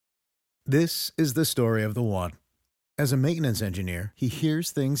This is the story of the one. As a maintenance engineer, he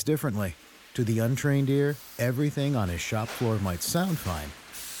hears things differently. To the untrained ear, everything on his shop floor might sound fine,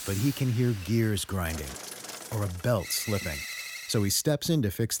 but he can hear gears grinding or a belt slipping. So he steps in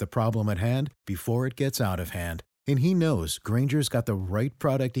to fix the problem at hand before it gets out of hand. And he knows Grainger's got the right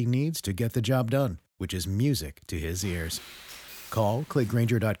product he needs to get the job done, which is music to his ears. Call, click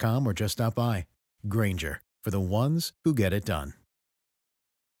Grainger.com, or just stop by. Grainger, for the ones who get it done.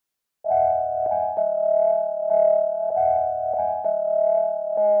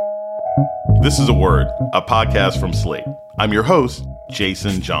 This is A Word, a podcast from Slate. I'm your host,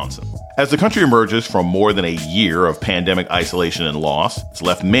 Jason Johnson. As the country emerges from more than a year of pandemic isolation and loss, it's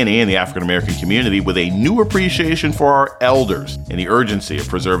left many in the African-American community with a new appreciation for our elders and the urgency of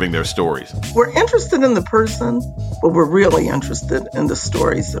preserving their stories. We're interested in the person, but we're really interested in the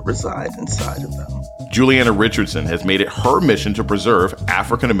stories that reside inside of them. Juliana Richardson has made it her mission to preserve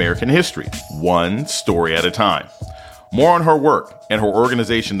African-American history, one story at a time. More on her work and her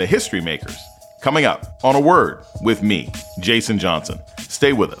organization, The History Makers, coming up on A Word with me, Jason Johnson.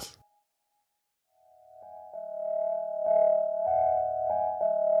 Stay with us.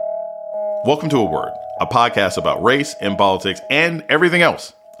 Welcome to A Word, a podcast about race and politics and everything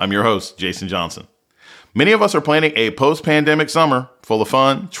else. I'm your host, Jason Johnson. Many of us are planning a post-pandemic summer full of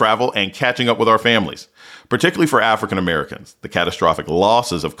fun, travel, and catching up with our families. Particularly for African Americans, the catastrophic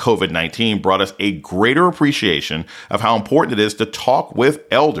losses of COVID-19 brought us a greater appreciation of how important it is to talk with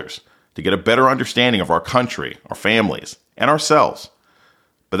elders to get a better understanding of our country, our families, and ourselves.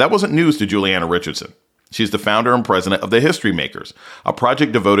 But that wasn't news to Juliana Richardson. She's the founder and president of The History Makers, a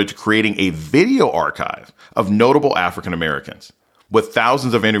project devoted to creating a video archive of notable African Americans. With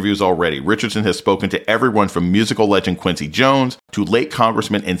thousands of interviews already, Richardson has spoken to everyone from musical legend Quincy Jones to late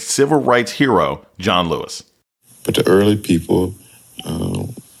Congressman and civil rights hero John Lewis. But the early people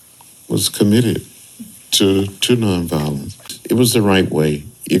was committed to nonviolence. It was the right way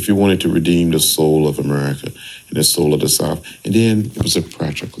if you wanted to redeem the soul of America and the soul of the South. And then it was a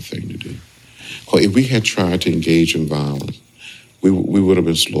practical thing to do. Well, if we had tried to engage in violence, we would have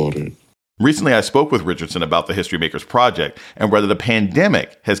been slaughtered. Recently, I spoke with Richardson about the History Makers project and whether the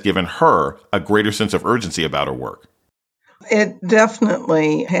pandemic has given her a greater sense of urgency about her work. It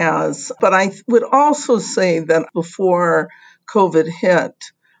definitely has. But I would also say that before COVID hit,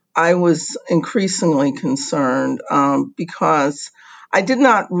 I was increasingly concerned because I did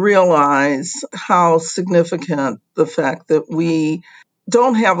not realize how significant the fact that we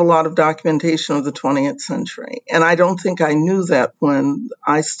don't have a lot of documentation of the 20th century. And I don't think I knew that when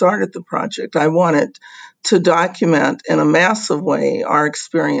I started the project. I wanted to document in a massive way our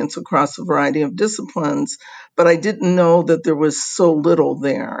experience across a variety of disciplines, but I didn't know that there was so little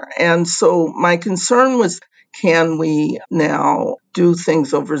there. And so my concern was, can we now do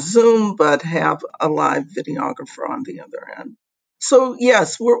things over Zoom, but have a live videographer on the other end? So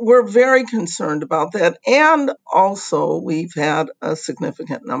yes, we're very concerned about that. And also we've had a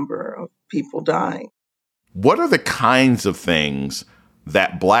significant number of people dying. What are the kinds of things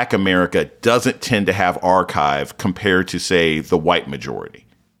that Black America doesn't tend to have archived compared to, say, the white majority?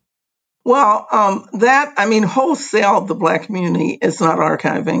 Well, wholesale, the Black community is not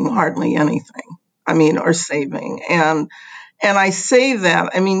archiving hardly anything, or saving. And I say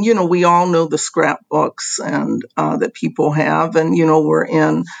that, we all know the scrapbooks and that people have, and, we're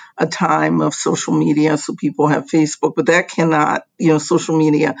in a time of social media, so people have Facebook, but that cannot, social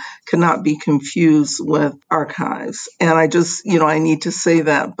media cannot be confused with archives. And I just, I need to say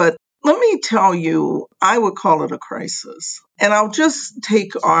that. But let me tell you, I would call it a crisis. And I'll just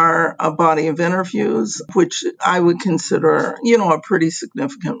take our body of interviews, which I would consider, a pretty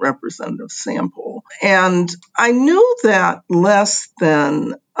significant representative sample. And I knew that less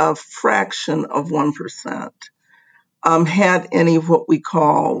than a fraction of 1% had any of what we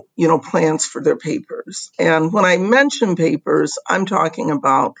call, plans for their papers. And when I mention papers, I'm talking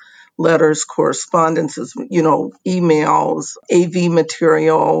about letters, correspondences, emails, AV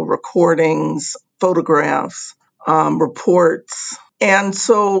material, recordings, photographs, reports. And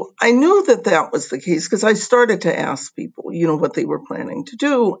so I knew that that was the case because I started to ask people, what they were planning to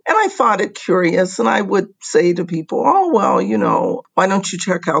do. And I thought it curious. And I would say to people, why don't you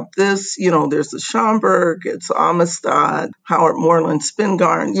check out this? There's the Schomburg, it's Amistad, Howard Moreland,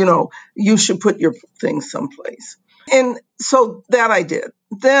 Spingarn, you should put your things someplace. And so that I did.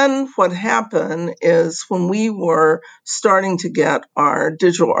 Then what happened is when we were starting to get our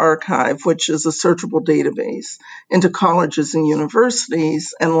digital archive, which is a searchable database, into colleges and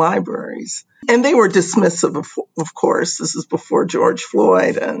universities and libraries, And they were dismissive, of course. This is before George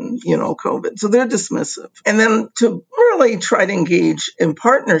Floyd and, COVID. So they're dismissive. And then to really try to engage in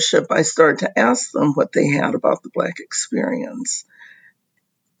partnership, I started to ask them what they had about the Black experience.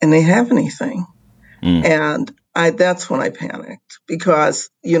 And they have anything. And that's when I panicked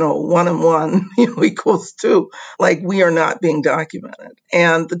because, 1 and 1 equals 2. Like, we are not being documented.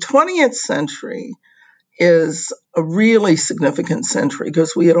 And the 20th century is a really significant century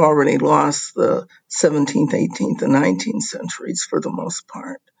because we had already lost the 17th, 18th, and 19th centuries for the most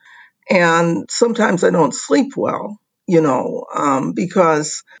part. And sometimes I don't sleep well,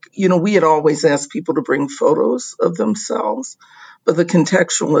 because, we had always asked people to bring photos of themselves, but the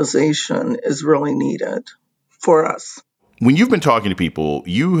contextualization is really needed for us. When you've been talking to people,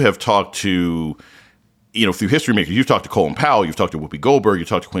 you have talked to, through history makers, you've talked to Colin Powell, you've talked to Whoopi Goldberg, you've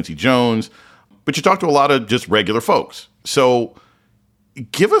talked to Quincy Jones, but you talk to a lot of just regular folks. So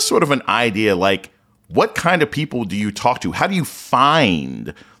give us sort of an idea, like, what kind of people do you talk to? How do you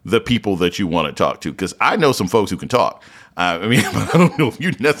find the people that you want to talk to? Because I know some folks who can talk. I don't know if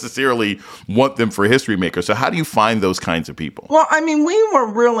you necessarily want them for history makers. So how do you find those kinds of people? Well, we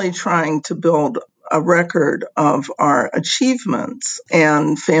were really trying to build a record of our achievements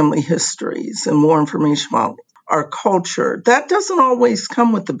and family histories and more information about our culture. That doesn't always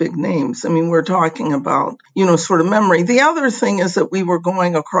come with the big names. We're talking about, sort of memory. The other thing is that we were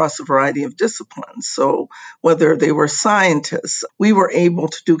going across a variety of disciplines. So whether they were scientists, we were able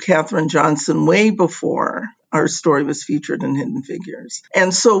to do Katherine Johnson way before our story was featured in Hidden Figures.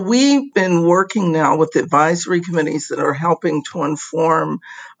 And so we've been working now with the advisory committees that are helping to inform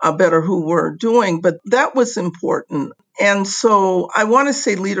better who we're doing. But that was important. And so I want to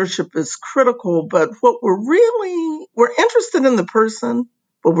say leadership is critical, but what we're interested in the person,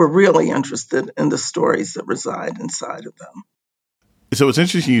 but we're really interested in the stories that reside inside of them. So it's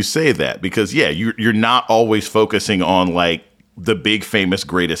interesting you say that because, you're not always focusing on like the big famous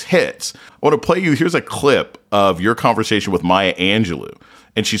greatest hits. I want to play you. Here's a clip of your conversation with Maya Angelou.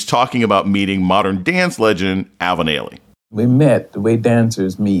 And she's talking about meeting modern dance legend Alvin Ailey. We met the way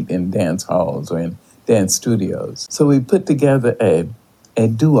dancers meet in dance halls or in dance studios. So we put together a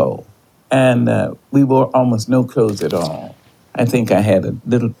duo, and we wore almost no clothes at all. I think I had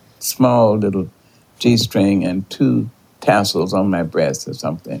a small little G-string and 2 tassels on my breast or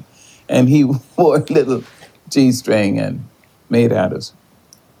something. And he wore a little G-string and made out of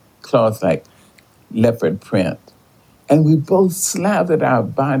cloth like leopard print. And we both slathered our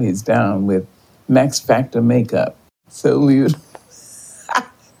bodies down with Max Factor makeup. So we would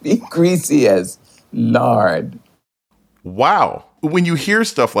be greasy as lard. Wow. When you hear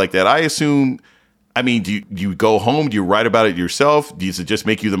stuff like that, I assume, do you go home? Do you write about it yourself? Does it just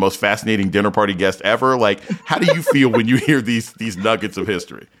make you the most fascinating dinner party guest ever? Like, how do you feel when you hear these nuggets of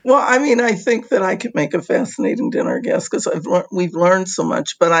history? Well, I think that I could make a fascinating dinner guest because we've learned so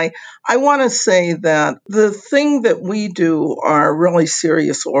much. But I want to say that the thing that we do are really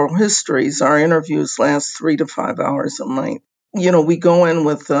serious oral histories. Our interviews last 3 to 5 hours a night. We go in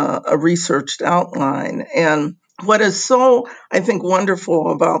with a researched outline. And what is so, I think,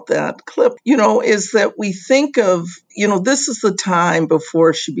 wonderful about that clip, is that we think of, this is the time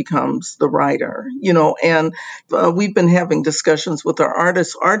before she becomes the writer, and we've been having discussions with our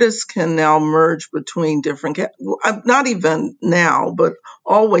artists. Artists can now merge between different, not even now, but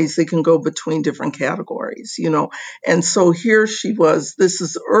always they can go between different categories, And so here she was, this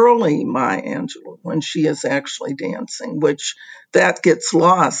is early Maya Angelou when she is actually dancing, which that gets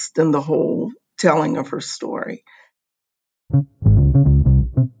lost in the whole telling of her story.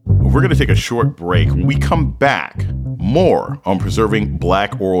 We're going to take a short break. When we come back, more on preserving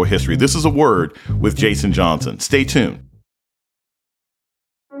Black oral history. This is A Word with Jason Johnson. Stay tuned.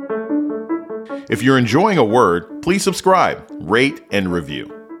 If you're enjoying A Word, please subscribe, rate, and review.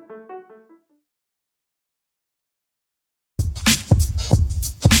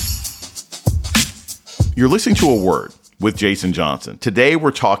 You're listening to A Word with Jason Johnson. Today,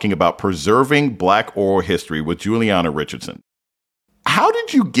 we're talking about preserving Black oral history with Juliana Richardson. How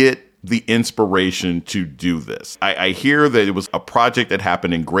did you get the inspiration to do this? I hear that it was a project that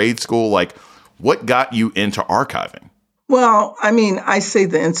happened in grade school. Like, what got you into archiving? Well, I say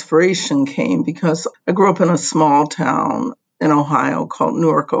the inspiration came because I grew up in a small town in Ohio called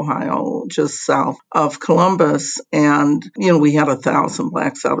Newark, Ohio, just south of Columbus. And, we had 1,000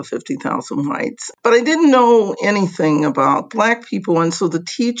 blacks out of 50,000 whites. But I didn't know anything about black people. And so the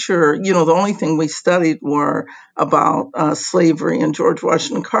teacher, the only thing we studied were about slavery and George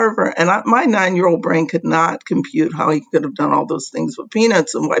Washington Carver. And my 9-year-old brain could not compute how he could have done all those things with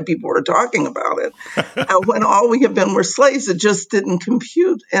peanuts and why people were talking about it. When all we had been were slaves, it just didn't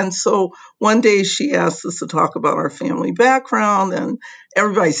compute. And so one day she asked us to talk about our family background, and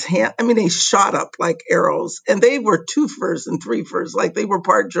everybody's they shot up like arrows. And they were twofers and threefers, like they were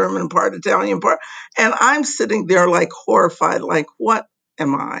part German, part Italian, and I'm sitting there like horrified, like, what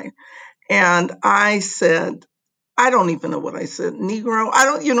am I? And I said, I don't even know what I said. Negro? I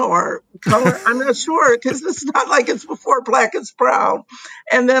don't, or color? I'm not sure, because it's not like it's before Black is Proud.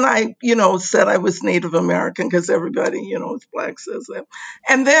 And then I, said I was Native American, because everybody, as Black says that.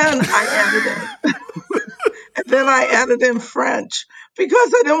 And then I added in French,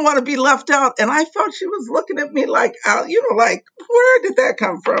 because I didn't want to be left out. And I felt she was looking at me like, like, where did that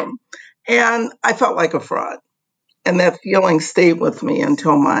come from? And I felt like a fraud. And that feeling stayed with me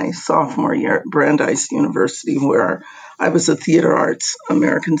until my sophomore year at Brandeis University, where I was a theater arts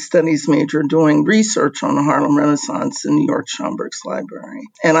American studies major doing research on the Harlem Renaissance in New York Schomburg's library.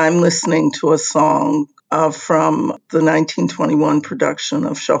 And I'm listening to a song from the 1921 production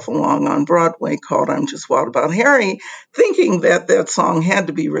of Shuffle Along on Broadway called I'm Just Wild About Harry, thinking that song had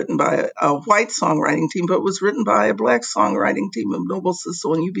to be written by a white songwriting team, but it was written by a Black songwriting team of Noble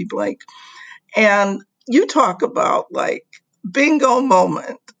Sissle and U.B. Blake. And you talk about like bingo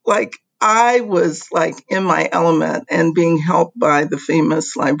moment. Like I was like in my element and being helped by the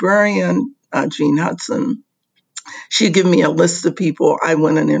famous librarian, Jean Hudson. She'd give me a list of people. I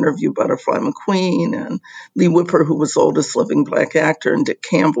went and interviewed Butterfly McQueen and Lee Whipper, who was the oldest living Black actor, and Dick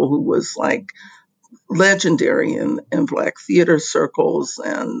Campbell, who was like legendary in Black theater circles,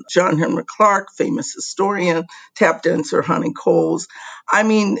 and John Henrik Clarke, famous historian, tap dancer Honey Coles. I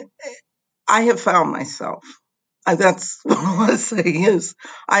mean, I have found myself. That's what I want to say is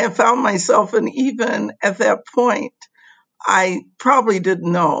I have found myself. And even at that point, I probably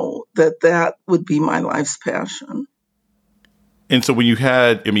didn't know that would be my life's passion. And so when you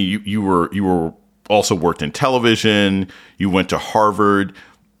had, you were also worked in television, you went to Harvard.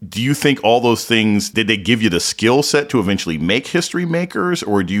 Do you think all those things, did they give you the skill set to eventually make history makers?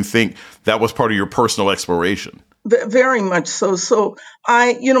 Or do you think that was part of your personal exploration? Very much so. So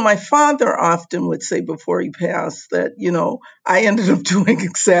my father often would say before he passed that, I ended up doing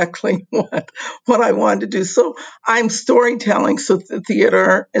exactly what I wanted to do. So I'm storytelling. So the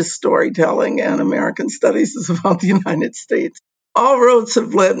theater is storytelling and American studies is about the United States. All roads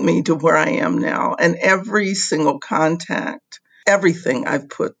have led me to where I am now, and every single contact, everything I've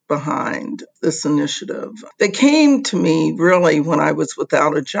put behind this initiative. They came to me really when I was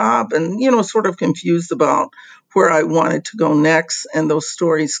without a job and, sort of confused about where I wanted to go next. And those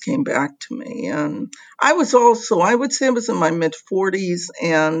stories came back to me. And I was also, I would say I was in my mid-40s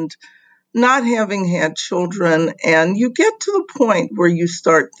and not having had children. And you get to the point where you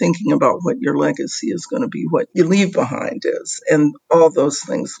start thinking about what your legacy is going to be, what you leave behind is. And all those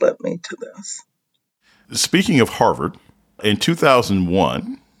things led me to this. Speaking of Harvard, in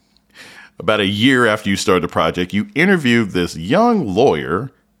 2001, about a year after you started the project, you interviewed this young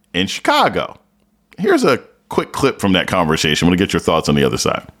lawyer in Chicago. Here's a quick clip from that conversation. I'm going to get your thoughts on the other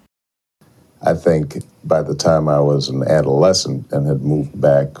side. I think by the time I was an adolescent and had moved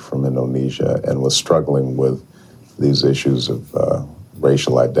back from Indonesia and was struggling with these issues of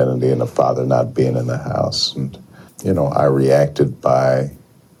racial identity and a father not being in the house, and, I reacted by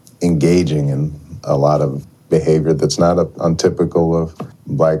engaging in a lot of behavior that's not untypical of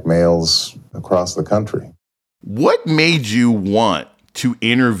Black males across the country. What made you want to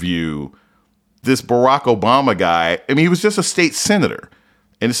interview this Barack Obama guy? He was just a state senator,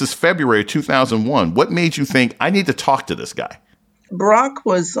 and this is February 2001. What made you think, I need to talk to this guy? Barack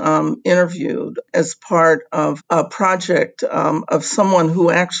was interviewed as part of a project of someone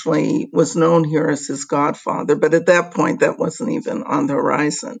who actually was known here as his godfather, but at that point, that wasn't even on the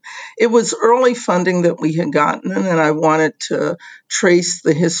horizon. It was early funding that we had gotten, and I wanted to trace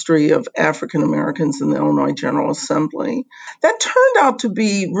the history of African Americans in the Illinois General Assembly. That turned out to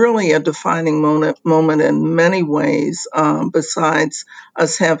be really a defining moment in many ways, besides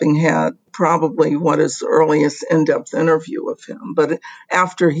us having had probably what is the earliest in-depth interview of him. But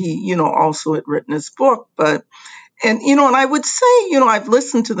after he, also had written his book. And I would say, I've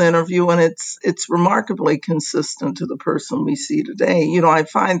listened to the interview and it's remarkably consistent to the person we see today. I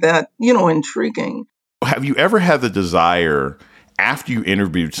find that, intriguing. Have you ever had the desire, after you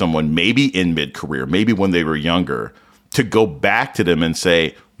interviewed someone, maybe in mid-career, maybe when they were younger, to go back to them and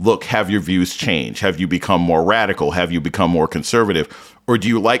say, look, have your views changed? Have you become more radical? Have you become more conservative? Or do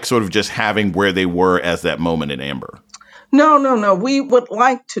you like sort of just having where they were as that moment in Amber? No. We would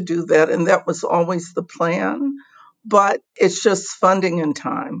like to do that, and that was always the plan, but it's just funding and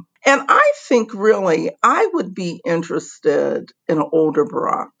time. And I think really I would be interested in an older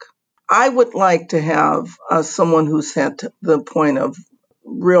Barack. I would like to have someone who's had the point of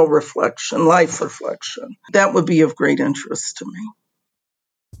real reflection, life reflection. That would be of great interest to me.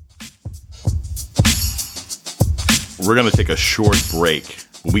 We're going to take a short break.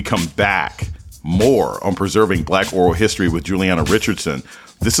 When we come back, more on preserving Black oral history with Juliana Richardson.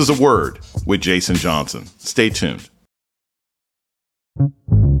 This is A Word with Jason Johnson. Stay tuned.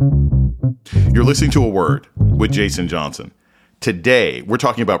 You're listening to A Word with Jason Johnson. Today, we're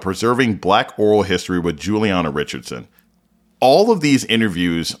talking about preserving Black oral history with Juliana Richardson. All of these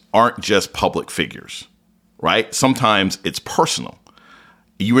interviews aren't just public figures, right? Sometimes it's personal.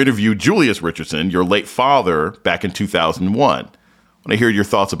 You interviewed Julius Richardson, your late father, back in 2001. I want to hear your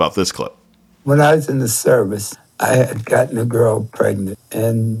thoughts about this clip. When I was in the service, I had gotten a girl pregnant.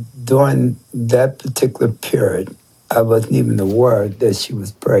 And during that particular period, I wasn't even aware that she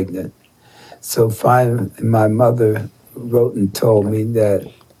was pregnant. So finally, my mother wrote and told me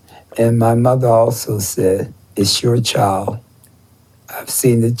that. And my mother also said, it's your child. I've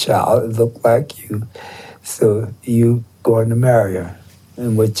seen the child. It looked like you. So you going to marry her.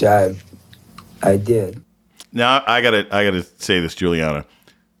 In which I did. Now I gotta say this, Juliana.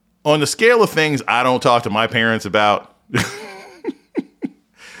 On the scale of things I don't talk to my parents about,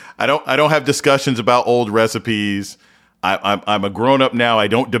 I don't have discussions about old recipes. I'm a grown up now. I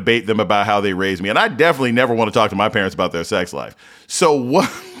don't debate them about how they raised me, and I definitely never want to talk to my parents about their sex life. So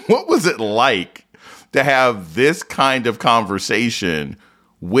what was it like to have this kind of conversation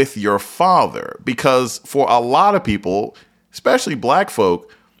with your father? Because for a lot of people, especially Black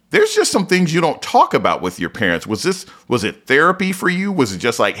folk, there's just some things you don't talk about with your parents. Was it therapy for you? Was it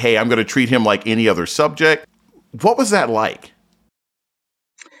just like, hey, I'm going to treat him like any other subject? What was that like?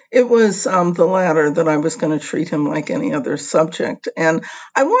 It was the latter, that I was going to treat him like any other subject. And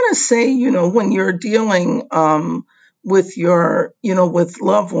I want to say, when you're dealing with with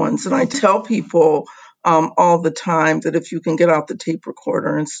loved ones, and I tell people all the time that if you can get out the tape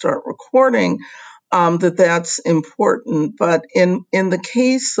recorder and start recording, that's important. But in the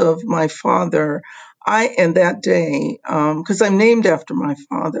case of my father, and that day, because I'm named after my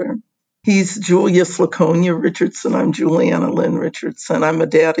father, he's Julius Laconia Richardson. I'm Juliana Lynn Richardson. I'm a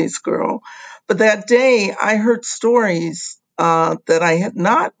daddy's girl. But that day, I heard stories that I had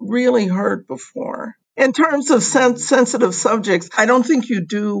not really heard before. In terms of sensitive subjects, I don't think you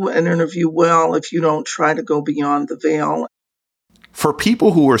do an interview well if you don't try to go beyond the veil. For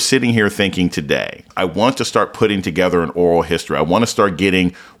people who are sitting here thinking today, I want to start putting together an oral history. I want to start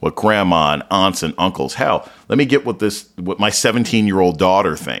getting what grandma and aunts and uncles, hell, let me get what my 17-year-old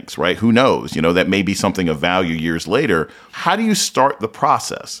daughter thinks, right? Who knows? That may be something of value years later. How do you start the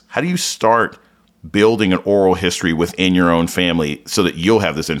process? How do you start building an oral history within your own family so that you'll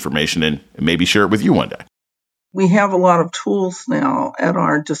have this information and maybe share it with you one day? We have a lot of tools now at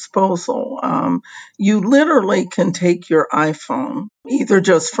our disposal. You literally can take your iPhone, either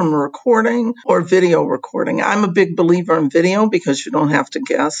just from a recording or video recording. I'm a big believer in video because you don't have to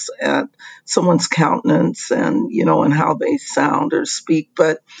guess at someone's countenance and, and how they sound or speak,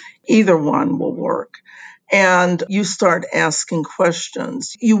 but either one will work. And you start asking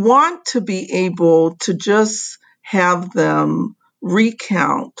questions. You want to be able to just have them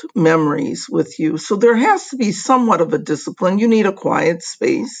recount memories with you. So there has to be somewhat of a discipline. You need a quiet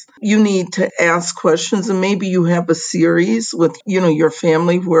space. You need to ask questions, and maybe you have a series with, your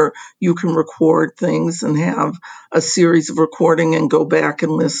family where you can record things and have a series of recording and go back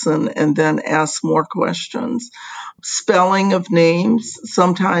and listen and then ask more questions. Spelling of names,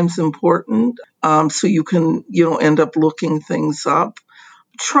 sometimes important. So you can, end up looking things up.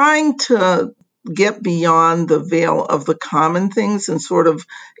 Trying to get beyond the veil of the common things and sort of,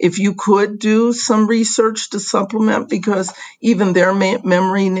 if you could do some research to supplement, because even their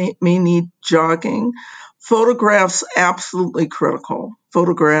memory may need jogging. Photographs, absolutely critical.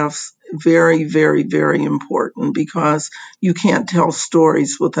 Photographs, very, very, very important, because you can't tell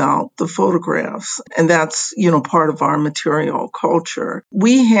stories without the photographs. And that's, part of our material culture.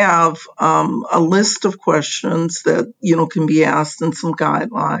 We have a list of questions that, can be asked and some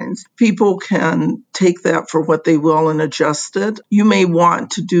guidelines. People can take that for what they will and adjust it. You may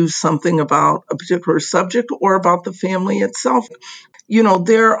want to do something about a particular subject or about the family itself.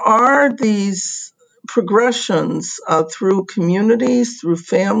 There are these progressions through communities, through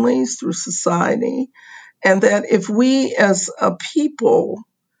families, through society, And that if we as a people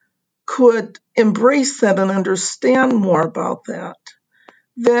could embrace that and understand more about that,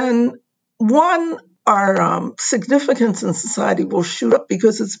 then one, our significance in society will shoot up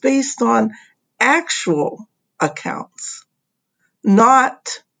because it's based on actual accounts,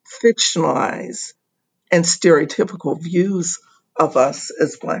 not fictionalized and stereotypical views of us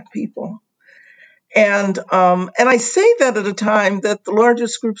as Black people. And I say that at a time that the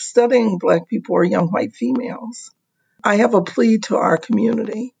largest group studying Black people are young white females. I have a plea to our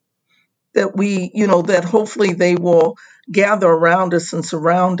community that that hopefully they will gather around us and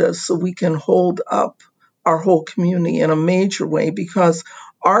surround us so we can hold up our whole community in a major way, because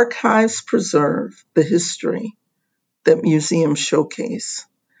archives preserve the history that museums showcase.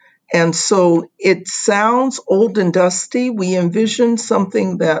 And so it sounds old and dusty. We envision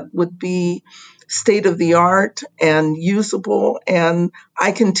something that would be state of the art and usable. And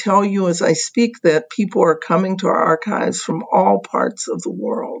I can tell you as I speak that people are coming to our archives from all parts of the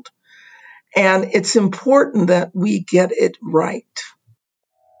world. And it's important that we get it right.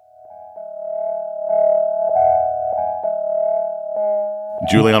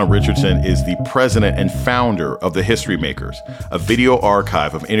 Juliana Richardson is the president and founder of The History Makers, a video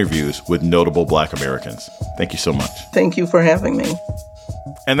archive of interviews with notable Black Americans. Thank you so much. Thank you for having me.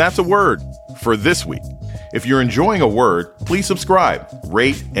 And that's A Word for this week. If you're enjoying A Word, please subscribe,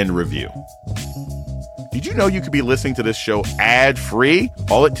 rate, and review. Did you know you could be listening to this show ad-free?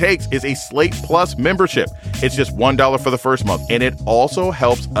 All it takes is a Slate Plus membership. It's just $1 for the first month, and it also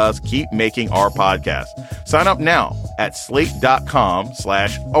helps us keep making our podcast. Sign up now at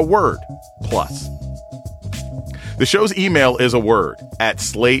slate.com/awordplus. The show's email is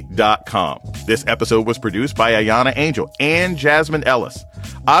aword@slate.com. This episode was produced by Ayana Angel and Jasmine Ellis.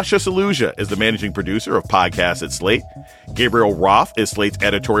 Asha Saluja is the managing producer of podcasts at Slate. Gabriel Roth is Slate's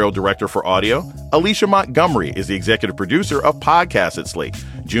editorial director for audio. Alicia Montgomery is the executive producer of podcasts at Slate.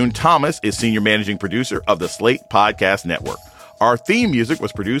 June Thomas is senior managing producer of the Slate Podcast Network. Our theme music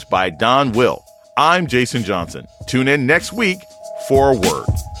was produced by Don Will. I'm Jason Johnson. Tune in next week for A Word.